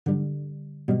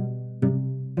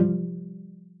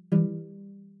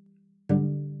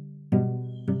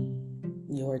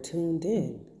You're tuned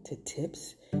in to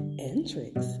Tips and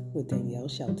Tricks with Danielle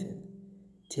Shelton.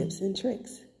 Tips and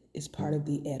Tricks is part of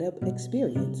the EdUp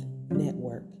Experience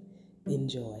Network.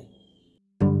 Enjoy.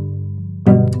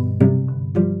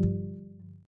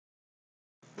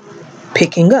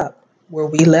 Picking up where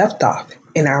we left off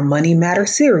in our Money Matter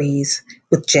series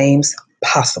with James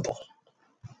Possible.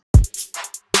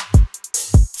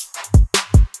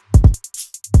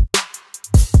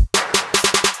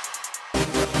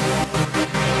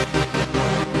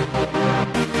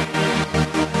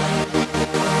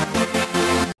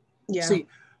 Yeah.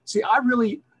 See, I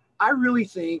really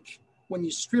think when you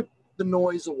strip the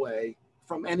noise away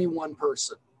from any one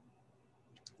person,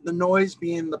 the noise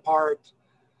being the part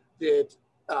that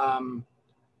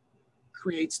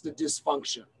creates the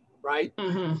dysfunction, right?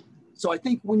 Mm-hmm. So I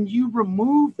think when you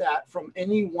remove that from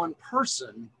any one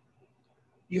person,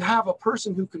 you have a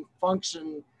person who can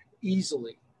function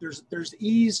easily. There's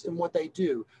ease in what they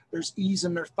do. There's ease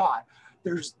in their thought.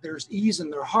 There's ease in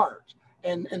their heart.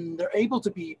 And they're able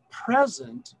to be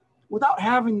present without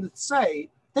having to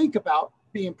think about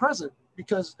being present,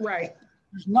 because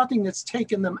there's nothing that's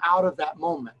taken them out of that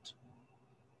moment.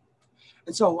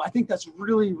 And so I think that's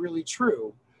really, really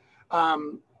true.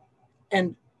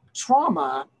 And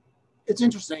trauma, it's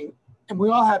interesting, and we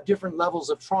all have different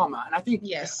levels of trauma. And I think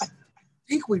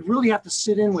we really have to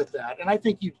sit in with that. And I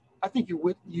think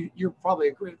you're probably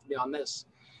agreeing with me on this.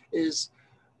 Is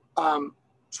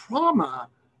trauma,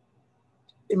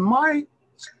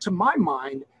 to my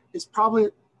mind, is probably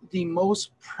the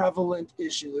most prevalent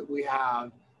issue that we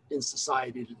have in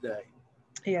society today.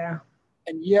 Yeah.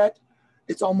 And yet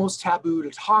it's almost taboo to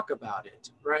talk about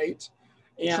it, right?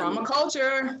 And trauma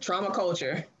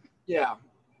culture. Yeah.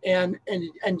 And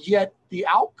yet the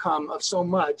outcome of so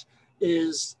much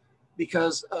is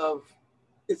because of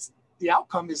the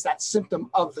outcome is that symptom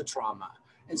of the trauma.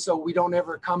 And so we don't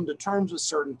ever come to terms with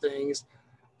certain things.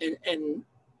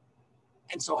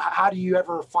 And so how do you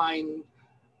ever find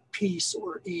peace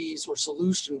or ease or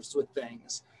solutions with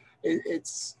things?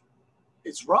 It's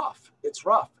rough. It's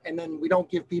rough. And then we don't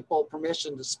give people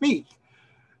permission to speak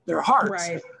their hearts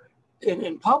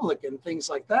in public and things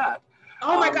like that.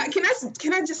 Oh my God.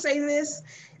 Can I just say this?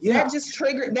 Yeah.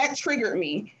 That triggered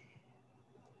me.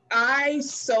 I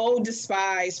so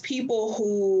despise people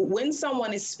who, when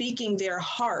someone is speaking their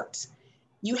heart,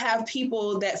 you have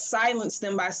people that silence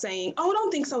them by saying, oh, don't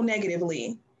think so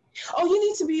negatively. Oh, you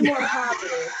need to be more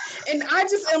positive. And I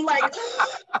just am like,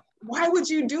 why would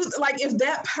you do like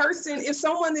if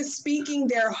someone is speaking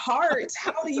their heart,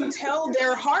 how do you tell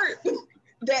their heart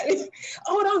that,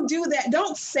 oh, don't do that,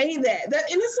 don't say that. And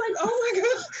it's like, oh my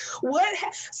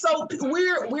gosh, so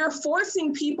we're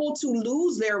forcing people to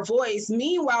lose their voice.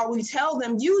 Meanwhile, we tell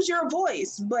them, use your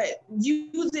voice, but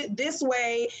use it this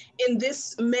way, in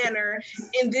this manner,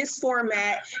 in this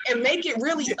format, and make it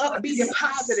really upbeat and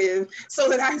positive so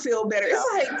that I feel better.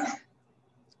 It's like,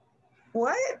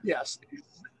 what? Yes.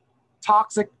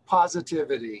 Toxic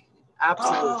positivity.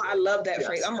 Absolutely. Oh, I love that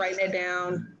phrase. I'm writing that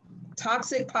down.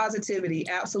 Toxic positivity,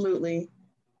 absolutely.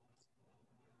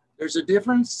 There's a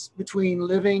difference between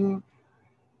living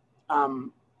a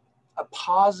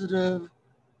positive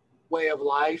way of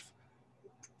life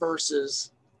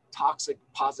versus toxic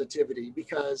positivity,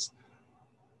 because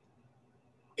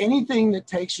anything that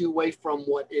takes you away from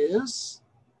what is,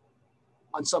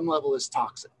 on some level, is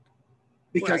toxic,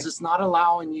 because it's not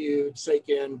allowing you to take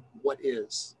in what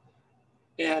is.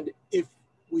 And if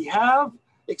we have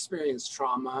experienced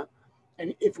trauma,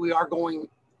 and if we are going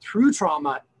through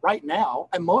trauma right now,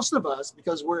 and most of us,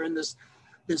 because we're in this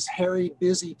hairy,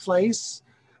 busy place,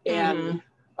 and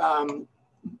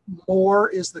more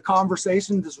is the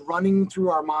conversation that's running through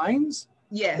our minds.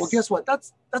 Yes. Well, guess what?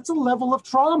 That's a level of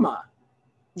trauma.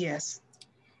 Yes.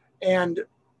 And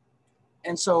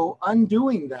so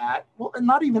undoing that, well, and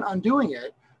not even undoing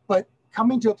it, but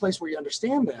coming to a place where you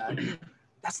understand that,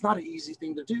 that's not an easy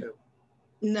thing to do.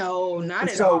 No, not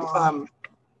at all.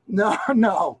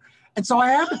 No. And so I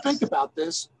had to think about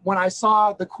this when I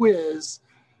saw the quiz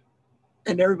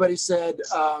and everybody said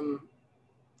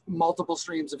multiple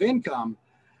streams of income.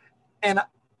 And,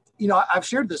 I've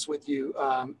shared this with you,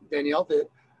 Danielle, that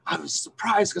I was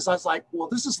surprised because I was like, well,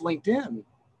 this is LinkedIn.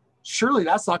 Surely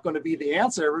that's not going to be the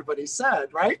answer everybody said,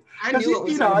 right? I knew it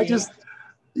was going to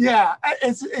be.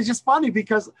 It's just funny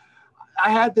because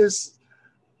I had this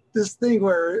thing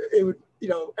where it would,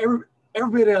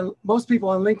 everybody, most people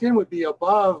on LinkedIn would be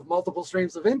above multiple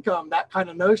streams of income, that kind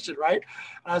of notion, right?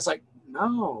 And I was like,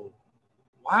 no,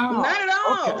 wow. Not at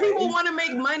all. Okay. People want to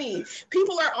make money.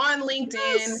 People are on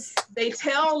LinkedIn They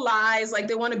tell lies like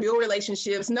they want to build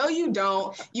relationships. No, you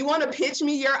don't. You want to pitch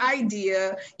me your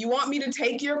idea. You want me to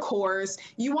take your course.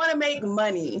 You want to make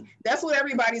money. That's what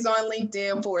everybody's on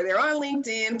LinkedIn for. They're on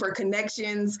LinkedIn for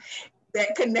connections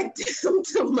that connect them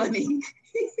to money.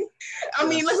 I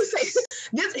mean, let me say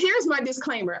this. Here's my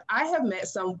disclaimer. I have met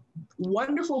some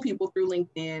wonderful people through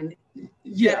LinkedIn.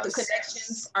 Yes. That the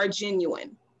connections are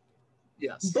genuine.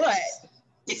 Yes. But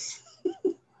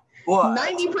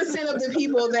 90% of the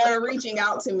people that are reaching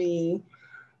out to me,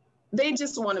 they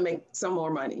just want to make some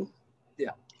more money.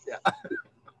 Yeah.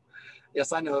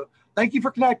 Yes, I know. Thank you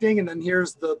for connecting. And then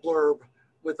here's the blurb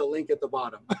with the link at the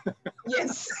bottom.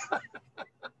 Yes.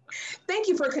 Thank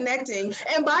you for connecting.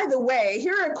 And by the way,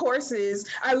 here are courses.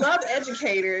 I love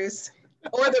educators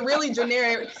or the really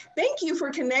generic. Thank you for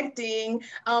connecting.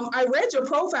 I read your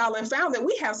profile and found that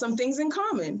we have some things in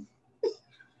common.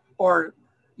 Or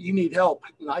you need help,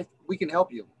 and we can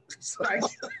help you. So, Right.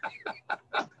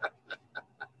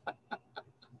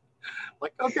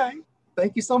 like, okay,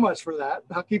 thank you so much for that.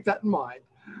 I'll keep that in mind.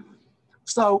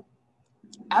 So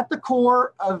at the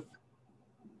core of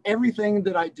everything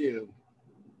that I do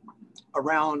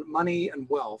around money and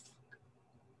wealth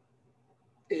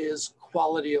is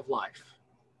quality of life.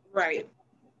 Right.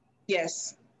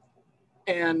 Yes.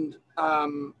 And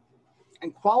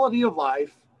quality of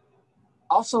life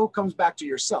also comes back to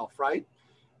yourself, right?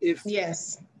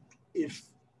 Yes. If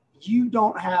you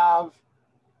don't have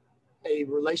a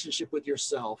relationship with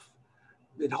yourself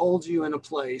that holds you in a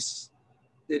place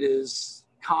that is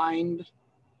kind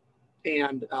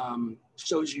and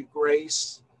shows you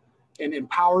grace and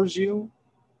empowers you,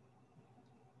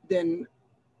 then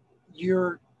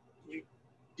the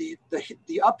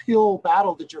uphill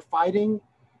battle that you're fighting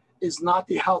is not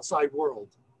the outside world.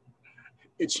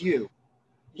 It's you.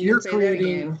 You're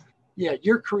creating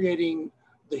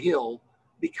the hill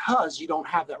because you don't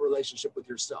have that relationship with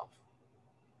yourself.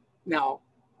 Now,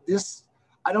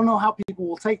 I don't know how people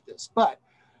will take this, but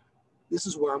this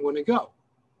is where I'm going to go.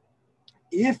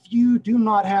 If you do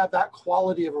not have that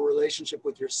quality of a relationship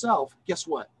with yourself, guess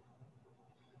what?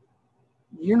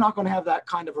 You're not going to have that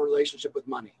kind of a relationship with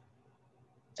money.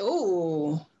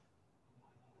 Oh,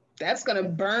 that's going to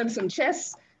burn some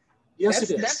chests. Yes,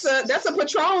 it is. That's a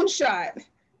Patron shot.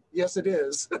 Yes, it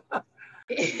is.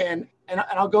 and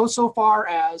I'll go so far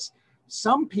as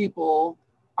some people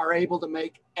are able to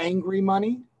make angry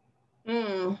money.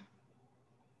 Mm.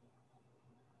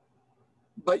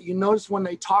 But you notice when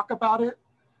they talk about it,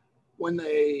 when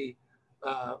they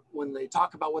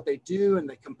talk about what they do and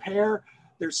they compare,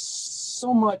 there's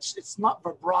so much, it's not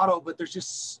vibrato, but there's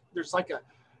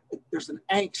an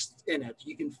angst in it.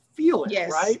 You can feel it,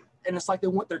 yes. Right? And it's like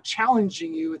they're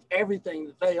challenging you with everything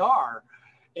that they are.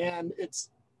 And it's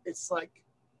like,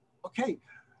 okay,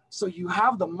 so you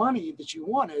have the money that you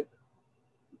wanted,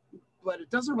 but it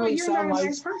doesn't really sound like.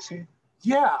 Nice person.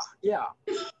 Yeah.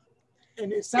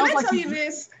 And it sounds like. Can I tell you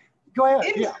this? Go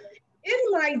ahead. In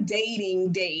my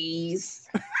dating days.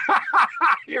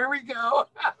 Here we go.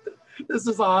 This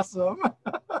is awesome.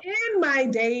 In my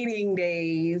dating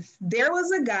days, there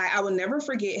was a guy, I will never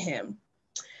forget him.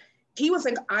 He was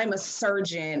like, I'm a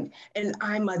surgeon and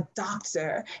I'm a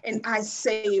doctor and I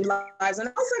save lives. And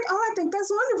I was like, oh, I think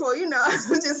that's wonderful. You know,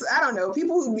 I don't know.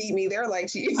 People who meet me, they're like,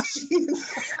 I was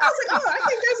like, oh, I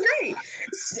think that's great.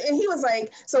 And he was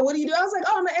like, so what do you do? I was like,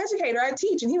 oh, I'm an educator. I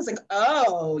teach. And he was like,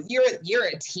 oh, you're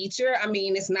a teacher. I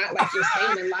mean, it's not like you're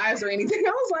saving lives or anything.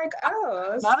 I was like,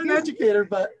 oh. Not an educator,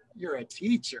 but you're a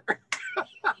teacher.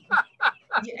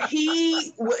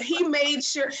 He made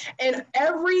sure, and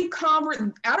out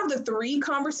of the 3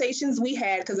 conversations we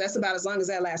had, because that's about as long as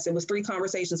that lasted, was 3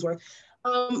 conversations worth.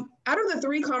 Out of the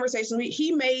 3 conversations,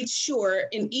 he made sure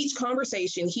in each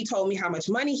conversation, he told me how much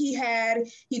money he had.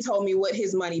 He told me what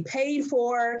his money paid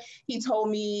for. He told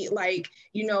me, like,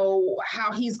 you know,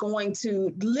 how he's going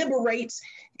to liberate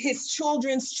his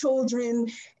children's children,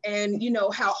 and, you know,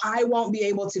 how I won't be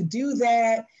able to do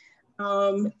that.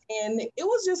 And it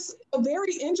was just a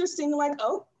very interesting, like,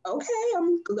 oh, okay,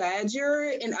 I'm glad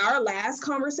in our last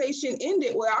conversation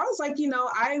ended where I was like, you know,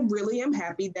 I really am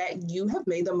happy that you have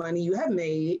made the money you have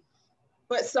made,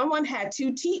 but someone had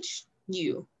to teach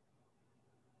you.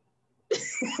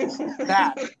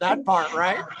 that part,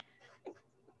 right?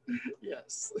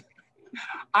 Yes.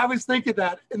 I was thinking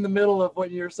that in the middle of when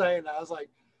you were saying that. I was like,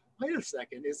 wait a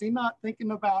second, is he not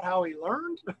thinking about how he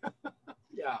learned?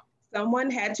 Yeah.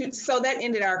 Someone had to, so that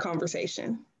ended our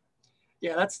conversation.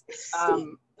 Yeah, that's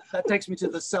that takes me to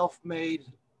the self-made.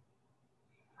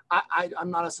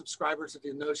 I'm not a subscriber to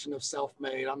the notion of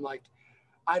self-made. I'm like,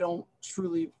 I don't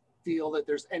truly feel that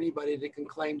there's anybody that can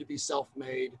claim to be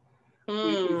self-made.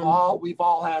 We've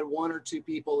all had one or two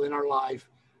people in our life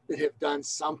that have done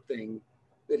something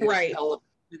that has, Right.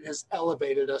 that has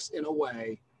elevated us in a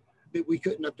way that we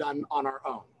couldn't have done on our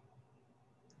own.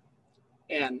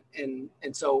 And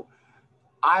so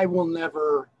I will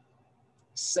never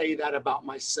say that about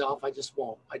myself. I just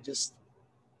won't.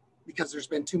 Because there's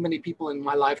been too many people in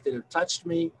my life that have touched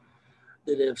me,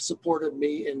 that have supported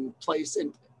me in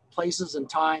places and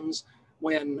times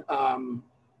when,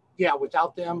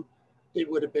 without them, it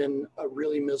would have been a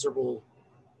really miserable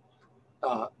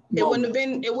it wouldn't have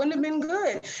been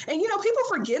good. And people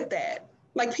forget that.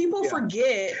 Like, people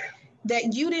forget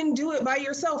that you didn't do it by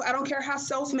yourself. I don't care how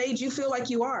self-made you feel like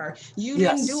you are. You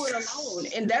didn't do it alone.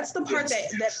 And that's the part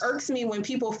that irks me, when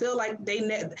people feel like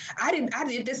I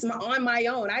did this on my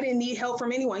own. I didn't need help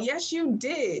from anyone. Yes, you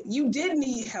did. You did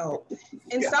need help.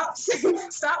 And stop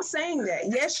saying that.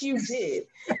 Yes, you did.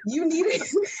 You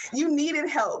needed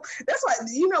help. That's why,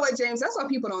 you know what, James, that's why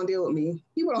people don't deal with me.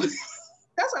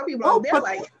 That's why people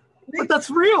don't, but that's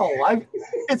real.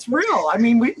 It's real. I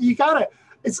mean, you gotta,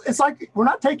 it's like, we're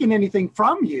not taking anything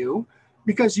from you,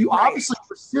 because you obviously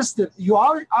persisted. You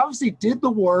obviously did the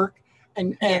work,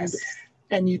 and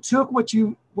you took what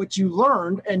you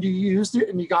learned and you used it,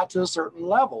 and you got to a certain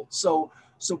level. So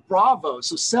bravo.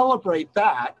 So celebrate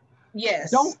that.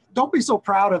 Yes. Don't be so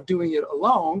proud of doing it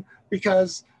alone,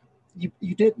 because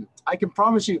you didn't. I can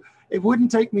promise you, it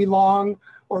wouldn't take me long,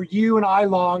 or you and I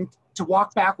long, to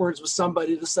walk backwards with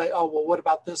somebody to say, oh, well, what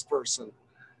about this person?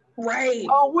 Right.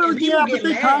 Oh, well, yeah, but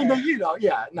they kind of,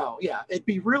 it'd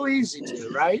be real easy to,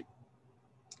 right?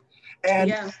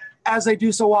 And as they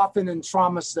do so often in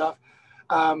trauma stuff,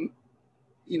 the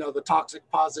toxic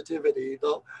positivity,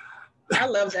 I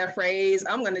love that phrase.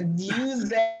 I'm going to use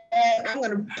that. I'm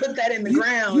going to put that in the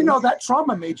ground. That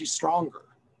trauma made you stronger.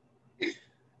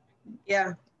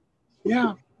 Yeah.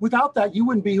 Yeah. Without that, you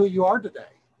wouldn't be who you are today.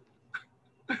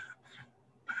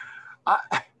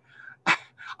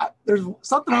 There's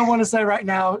something I want to say right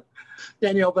now,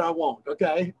 Danielle, but I won't.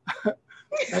 Okay.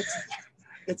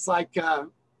 It's like,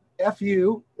 F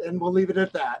you, and we'll leave it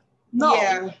at that.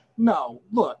 No,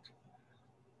 look,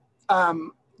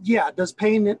 does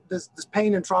pain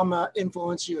and trauma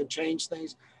influence you and change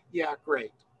things? Yeah,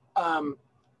 great.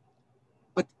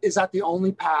 But is that the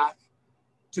only path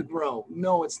to grow?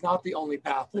 No, it's not the only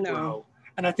path to grow.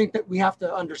 And I think that we have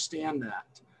to understand that.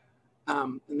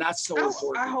 And that's so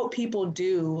important. I hope people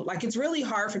do. Like, it's really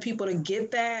hard for people to get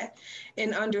that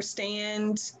and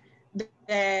understand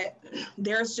that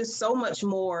there's just so much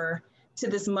more to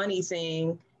this money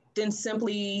thing than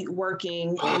simply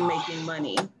working and making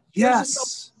money. Yes. There's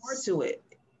just so much more to it.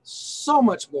 So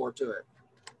much more to it.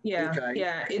 Yeah. Okay.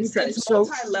 Yeah. It's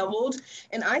multi-leveled,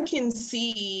 and I can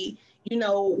see,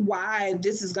 why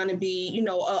this is going to be,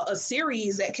 a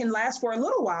series that can last for a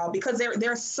little while, because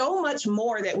there's so much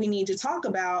more that we need to talk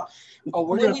about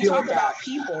when we talk about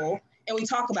people, and we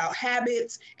talk about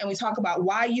habits, and we talk about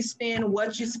why you spend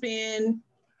what you spend.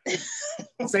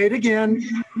 Say it again.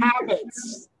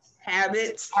 Habits.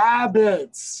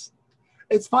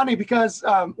 It's funny because,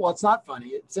 it's not funny.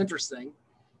 It's interesting.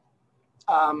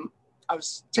 I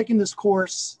was taking this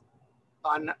course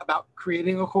about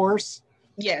creating a course.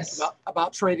 Yes.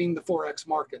 About trading the Forex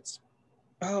markets.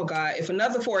 Oh God! If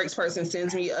another Forex person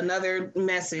sends me another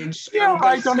message,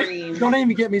 right. Don't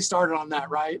even get me started on that.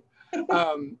 Right.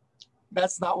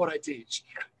 That's not what I teach.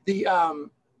 But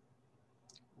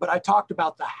I talked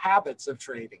about the habits of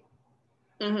trading,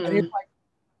 and it's like,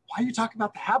 why are you talking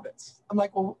about the habits? I'm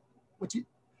like, well, what you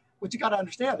got to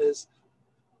understand is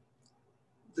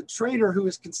the trader who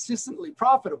is consistently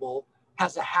profitable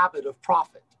has a habit of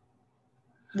profit.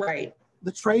 Right.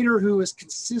 The trader who is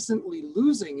consistently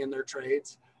losing in their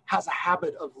trades has a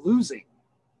habit of losing.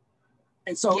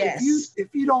 And so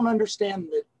if you don't understand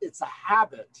that it's a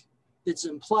habit that's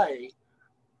in play,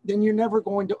 then you're never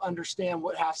going to understand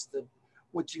what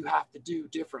you have to do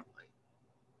differently.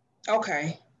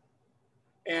 Okay.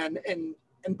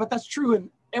 But that's true in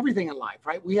everything in life,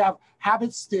 right? We have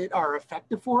habits that are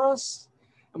effective for us,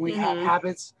 and we have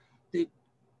habits that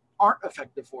aren't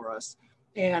effective for us.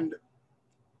 And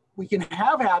we can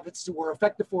have habits that were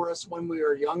effective for us when we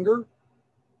were younger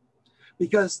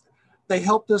because they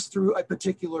helped us through a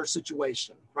particular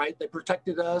situation, right? They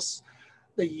protected us,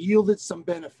 they yielded some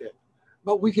benefit,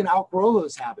 but we can outgrow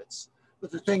those habits.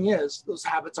 But the thing is, those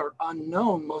habits are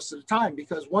unknown most of the time,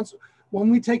 because when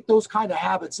we take those kind of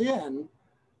habits in,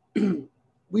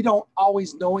 we don't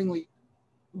always knowingly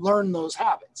learn those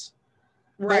habits.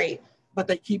 Right. But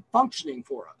they keep functioning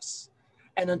for us.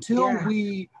 And until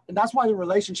and that's why the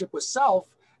relationship with self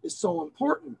is so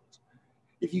important.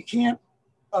 If you can't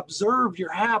observe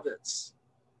your habits,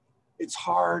 it's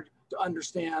hard to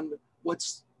understand what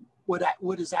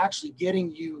is actually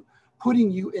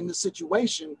putting you in the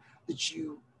situation that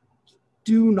you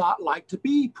do not like to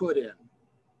be put in.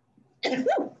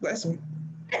 Bless me.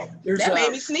 That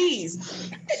made me sneeze.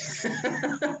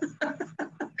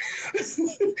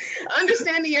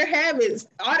 Understanding your habits,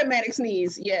 automatic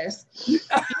sneeze. Yes. You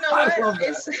know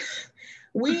what?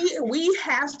 We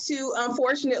have to,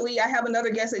 unfortunately, I have another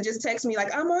guest that just texted me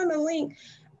like, I'm on the link.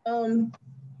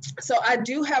 So I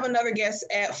do have another guest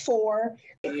at 4.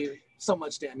 Thank you so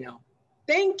much, Danielle.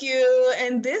 Thank you.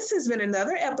 And this has been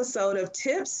another episode of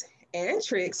Tips and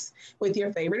Tricks with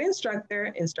your favorite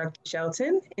instructor, Instructor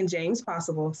Shelton and James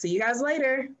Possible. See you guys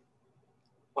later.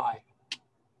 Bye.